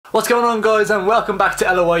What's going on, guys, and welcome back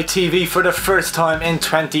to LOI TV for the first time in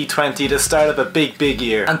 2020, the start of a big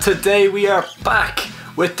year. And today we are back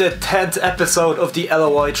with the 10th episode of the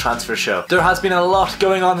LOI transfer show. There has been a lot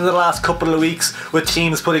going on in the last couple of weeks with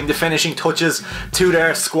teams putting the finishing touches to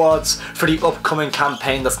their squads for the upcoming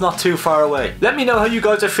campaign that's not too far away. Let me know how you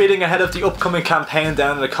guys are feeling ahead of the upcoming campaign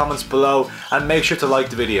down in the comments below, and make sure to like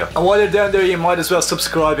the video. And while you're down there, you might as well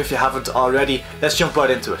subscribe if you haven't already. Let's jump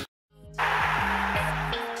right into it.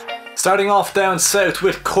 Starting off down south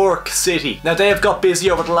with Cork City. Now, they have got busy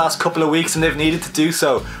over the last couple of weeks and they've needed to do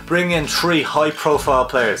so, bringing in 3 high profile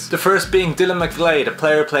players. The first being McGlade, a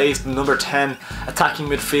player who plays the number 10 attacking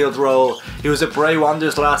midfield role. He was at Bray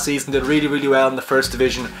Wanderers last season, did really well in the first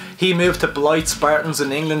division. He moved to Blyth Spartans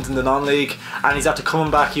in England in the non-league, and he's after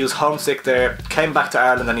coming back. He was homesick there, came back to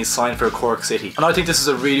Ireland, and he's signed for Cork City. And I think this is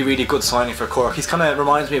a really good signing for Cork. He's kind of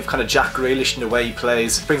reminds me of kind of Jack Grealish in the way he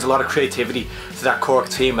plays. Brings a lot of creativity to that Cork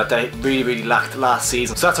team that they really lacked last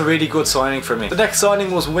season. So that's a really good signing for me. The next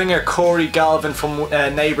signing was winger Corey Galvin from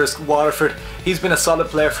neighbours Waterford. He's been a solid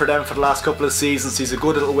player for them for the last couple of seasons. He's a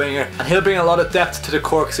good little winger, and he'll bring a lot of depth to the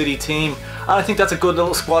Cork City team. And I think that's a good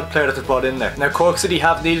little squad player that they've brought in there. Now, Cork City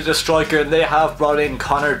have needed a striker, and they have brought in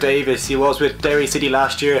Connor Davis. He was with Derry City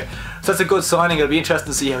last year. So that's a good signing. It'll be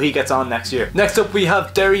interesting to see how he gets on next year. Next up we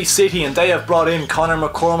have Derry City, and they have brought in Conor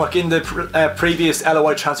McCormack. In the previous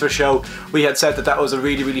LOI transfer show, we had said that that was a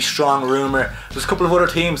really strong rumour. There's a couple of other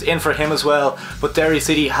teams in for him as well, but Derry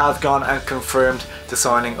City have gone and confirmed the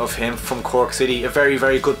signing of him from Cork City. A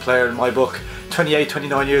very good player in my book. 28,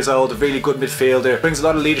 29 years old, a really good midfielder, brings a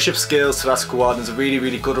lot of leadership skills to that squad, and is a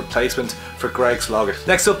really good replacement for Greg Sloggett.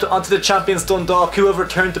 Next up, onto the champions Dundalk, who have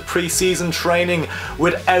returned to pre-season training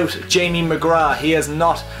without Jamie McGrath. He has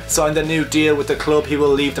not signed a new deal with the club. He will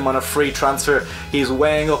leave them on a free transfer. He's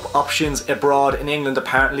weighing up options abroad in England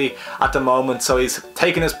apparently at the moment, so he's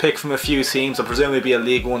taken his pick from a few teams. I'll presumably be a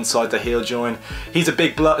League One side that he'll join. He's a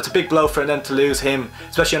big blow. It's a big blow for them to lose him,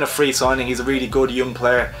 especially on a free signing. He's a really good young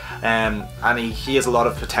player, and he has a lot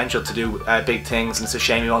of potential to do big things, and it's a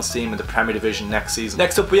shame he won't see him in the Premier Division next season.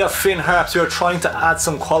 Next up we have Finn Harps, who are trying to add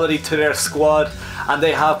some quality to their squad, and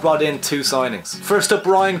they have brought in 2 signings. First up,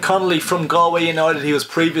 Ryan Connolly from Galway United. He was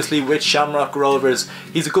previously with Shamrock Rovers.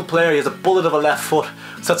 He's a good player. He has a bullet of a left foot,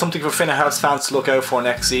 so that's something for Finn Harps fans to look out for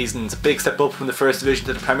next season. It's a big step up from the first division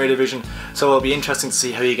to the Premier Division, so it'll be interesting to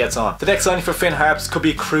see how he gets on. The next signing for Finn Harps could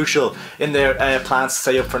be crucial in their plans to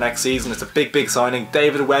stay up for next season. It's a big signing.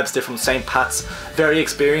 David Webster from St. Pat's, very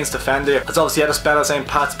experienced defender. Has obviously had a spell at St.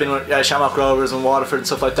 Pat's, been with Shamrock Rovers and Waterford and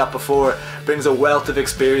stuff like that before. Brings a wealth of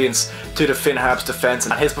experience to the Finn Harps defence,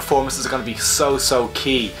 and his performances are going to be so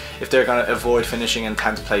key if they're going to avoid finishing in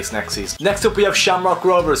 10th place next season. Next up we have Shamrock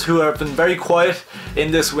Rovers, who have been very quiet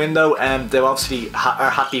in this window, and they obviously are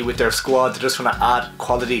happy with their squad. They're just trying to add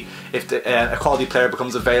quality. If a quality player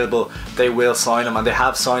becomes available, they will sign him, and they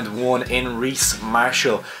have signed one in Reece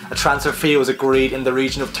Marshall. A transfer fee was agreed in the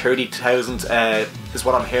region of 30,000 is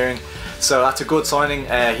what I'm hearing. So that's a good signing.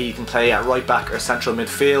 He can play at right back or central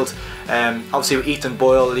midfield. Obviously with Ethan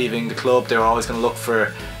Boyle leaving the club, they were always going to look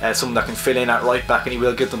for someone that can fill in at right back, and he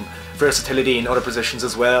will give them versatility in other positions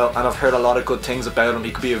as well, and I've heard a lot of good things about him.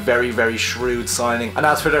 He could be a very shrewd signing. And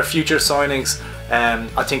as for their future signings,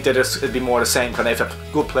 I think that it'd be more the same. Kind of, if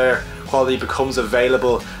a good player quality becomes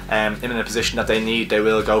available in a position that they need, they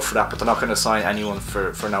will go for that, but they're not going to sign anyone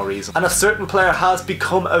for no reason. And a certain player has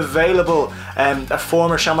become available. A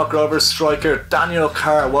former Shamrock Rovers striker, Daniel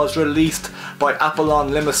Carr, was released by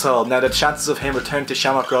Apollon Limassol. Now, the chances of him returning to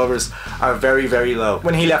Shamrock Rovers are very low.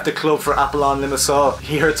 When he left the club for Apollon Limassol,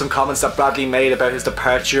 he heard some comments that Bradley made about his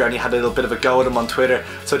departure, and he had a little bit of a go at him on Twitter.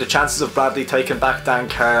 So the chances of Bradley taking back Dan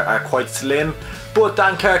Carr are quite slim. But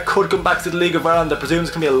Dan Carr could come back to the League of Ireland. I presume there's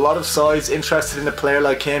going to be a lot of sides interested in a player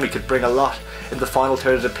like him. He could bring a lot in the final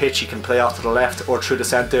third of the pitch. He can play off to the left or through the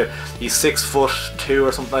centre. He's 6'2"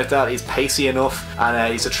 or something like that. He's pacey enough,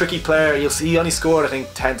 and he's a tricky player. You'll see he only scored, I think,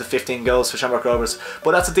 10 to 15 goals for Shamrock Rovers,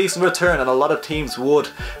 but that's a decent return, and a lot of teams would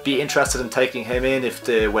be interested in taking him in if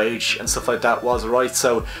the wage and stuff like that was right.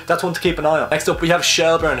 So that's one to keep an eye on. Next up we have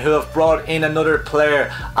Shelbourne, who have brought in another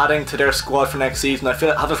player, adding to their squad for next season. I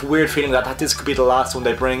have a weird feeling that this could be the last one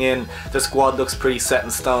they bring in. The squad looks pretty set in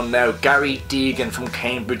stone now. Gary Deegan from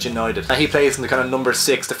Cambridge United. Now, he plays in the kind of number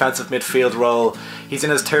 6 defensive midfield role. He's in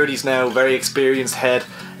his 30s now, very experienced head.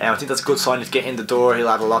 I think that's a good sign to get in the door. He'll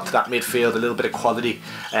add a lot to that midfield, a little bit of quality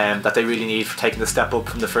that they really need for taking the step up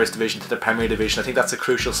from the First Division to the Premier Division. I think that's a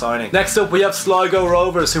crucial signing. Next up we have Sligo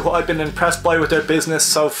Rovers, who I've been impressed by with their business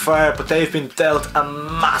so far, but they've been dealt a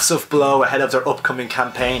massive blow ahead of their upcoming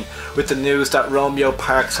campaign with the news that Romeo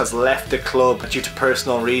Parkes has left the club due to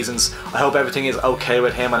personal reasons. I hope everything is okay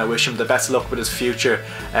with him, and I wish him the best of luck with his future.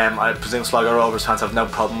 I presume Sligo Rovers fans have no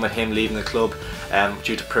problem with him leaving the club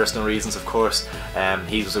due to personal reasons, of course.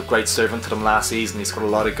 He was a great servant to them last season. He scored a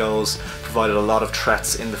lot of goals, provided a lot of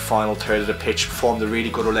threats in the final third of the pitch, formed a really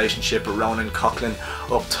good relationship with Ronan Coughlin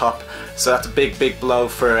up top. So that's a big blow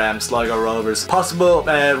for Sligo Rovers. Possible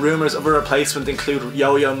rumours of a replacement include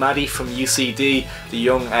Yo-Yo Maddie from UCD. The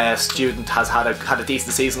young student has had a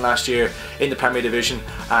decent season last year in the Premier Division,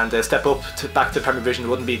 and step up back to the Premier Division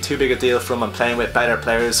wouldn't be too big a deal for him, and playing with better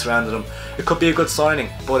players surrounding him, it could be a good signing.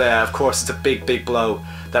 But of course it's a big blow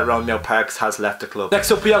that Romeo Parkes has left the club. Next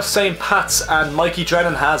up we have St. Pat's, and Mikey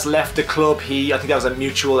Drennan has left the club. I think that was a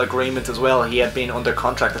mutual agreement as well. He had been under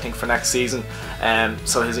contract, I think, for next season,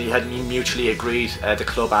 so he had mutually agreed, the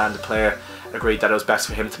club and the player agreed that it was best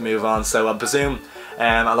for him to move on. So I presume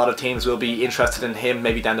a lot of teams will be interested in him,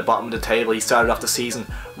 maybe down the bottom of the table. He started off the season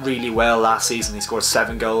really well last season. He scored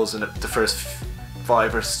 7 goals in the first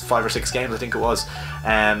 5 or 6 games, I think it was,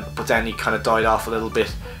 but then he kind of died off a little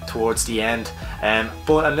bit towards the end.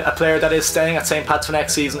 But a player that is staying at St. Pat's for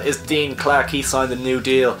next season is Dean Clark. He signed a new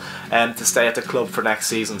deal to stay at the club for next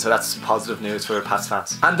season, so that's positive news for Pats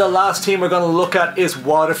fans. And the last team we're going to look at is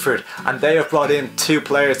Waterford, and they have brought in 2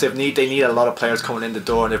 players. They need a lot of players coming in the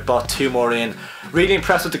door, and they've brought 2 more in. Really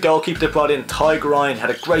impressed with the goalkeeper they brought in. Ty Ryan had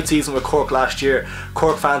a great season with Cork last year.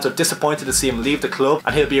 Cork fans are disappointed to see him leave the club,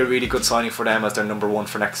 and he'll be a really good signing for them as their number 1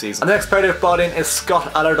 for next season. And the next player they've brought in is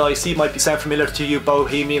Scott Allardyce. He might be sound familiar to you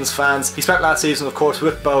Bohemians fans. He spent last season, of course,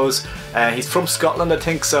 with Bows. He's from Scotland, I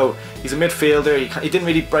think, so he's a midfielder. He didn't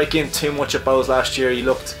really break in too much at Bows last year. He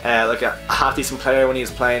looked like a half-decent player when he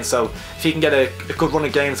was playing, so if he can get a good run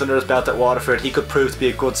of games under his belt at Waterford, he could prove to be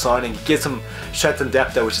a good signing. He gives them strength and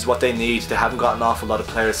depth though, which is what they need. They haven't got an awful lot of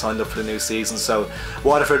players signed up for the new season, so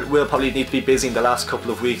Waterford will probably need to be busy in the last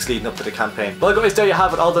couple of weeks leading up to the campaign. Well guys, there you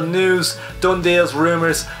have it, all the news, done deals,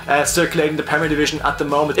 rumours circulating the Premier Division at the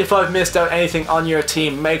moment. If I've missed out anything on your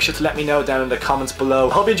team, make sure to let me know down in the comments below.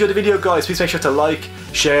 I hope you enjoyed the video guys. Please make sure to like,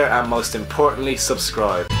 share, and most importantly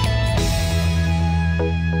subscribe.